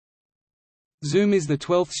Zoom is the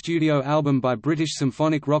 12th studio album by British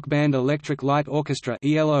symphonic rock band Electric Light Orchestra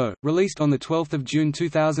 (ELO), released on 12 June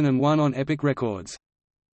 2001 on Epic Records.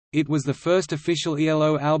 It was the first official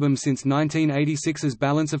ELO album since 1986's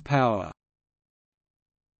Balance of Power.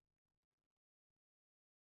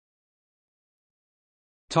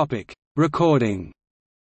 Recording.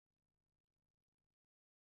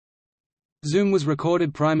 Zoom was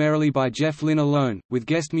recorded primarily by Jeff Lynne alone, with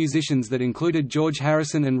guest musicians that included George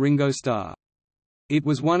Harrison and Ringo Starr. It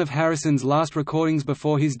was one of Harrison's last recordings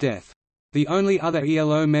before his death. The only other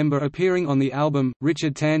ELO member appearing on the album,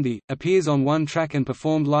 Richard Tandy, appears on one track and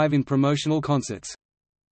performed live in promotional concerts.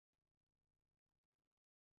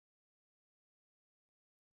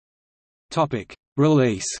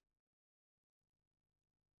 Release.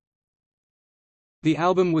 The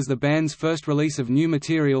album was the band's first release of new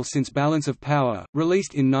material since Balance of Power,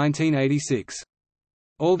 released in 1986.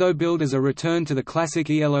 Although billed as a return to the classic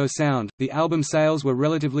ELO sound, the album sales were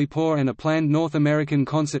relatively poor and a planned North American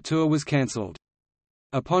concert tour was cancelled.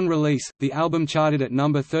 Upon release, the album charted at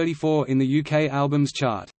number 34 in the UK Albums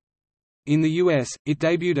Chart. In the US, it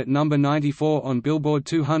debuted at number 94 on Billboard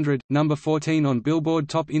 200, number 14 on Billboard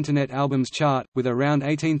Top Internet Albums Chart, with around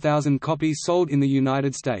 18,000 copies sold in the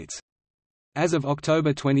United States. As of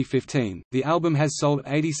October 2015, the album has sold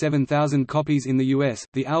 87,000 copies in the US.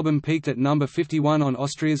 The album peaked at number 51 on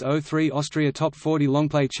Austria's O3 Austria Top 40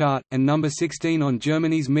 Longplay chart, and number 16 on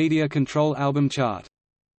Germany's Media Control album chart.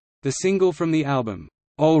 The single from the album,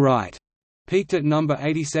 All Right, peaked at number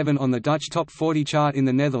 87 on the Dutch Top 40 chart in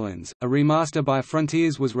the Netherlands. A remaster by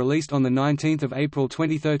Frontiers was released on 19 April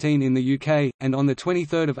 2013 in the UK, and on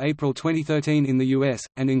 23 April 2013 in the US,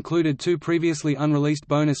 and included two previously unreleased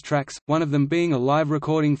bonus tracks, one of them being a live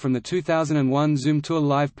recording from the 2001 Zoom Tour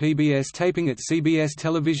live PBS taping at CBS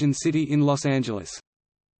Television City in Los Angeles.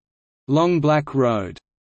 Long Black Road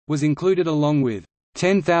was included along with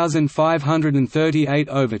 10,538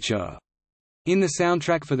 Overture in the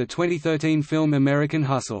soundtrack for the 2013 film American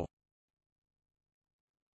Hustle.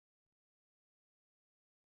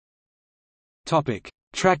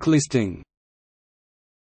 Track listing.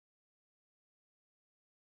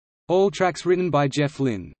 All tracks written by Jeff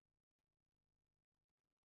Lynne.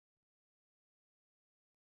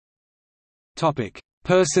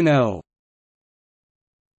 Personnel.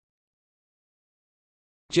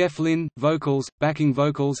 Jeff Lynne, vocals, backing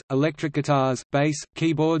vocals, electric guitars, bass,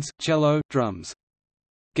 keyboards, cello, drums.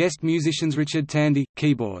 Guest musicians Richard Tandy,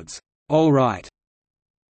 keyboards, All Right.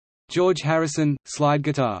 George Harrison, slide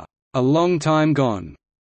guitar, A Long Time Gone,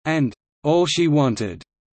 and All She Wanted.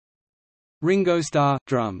 Ringo Starr,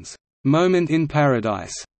 drums, Moment in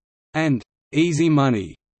Paradise, and Easy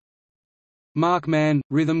Money. Mark Mann,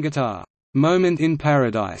 rhythm guitar, Moment in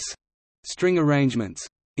Paradise. String arrangements,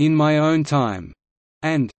 In My Own Time,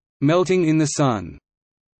 and Melting in the Sun.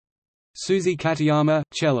 Susie Katayama,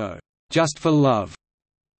 cello, Just for Love,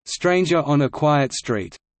 Stranger on a Quiet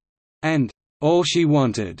Street, and All She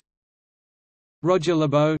Wanted. Roger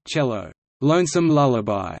LeBeau, cello, Lonesome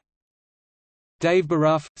Lullaby. Dave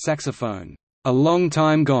Baruff, saxophone, A Long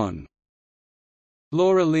Time Gone.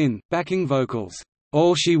 Laura Lynn, backing vocals,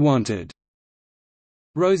 All She Wanted.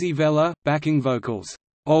 Rosie Vella, backing vocals,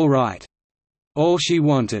 All Right, All She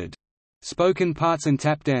Wanted. Spoken parts and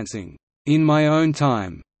tap dancing, In My Own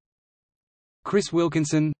Time. Chris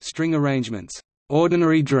Wilkinson, string arrangements,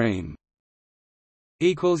 Ordinary Dream.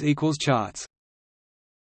 Charts.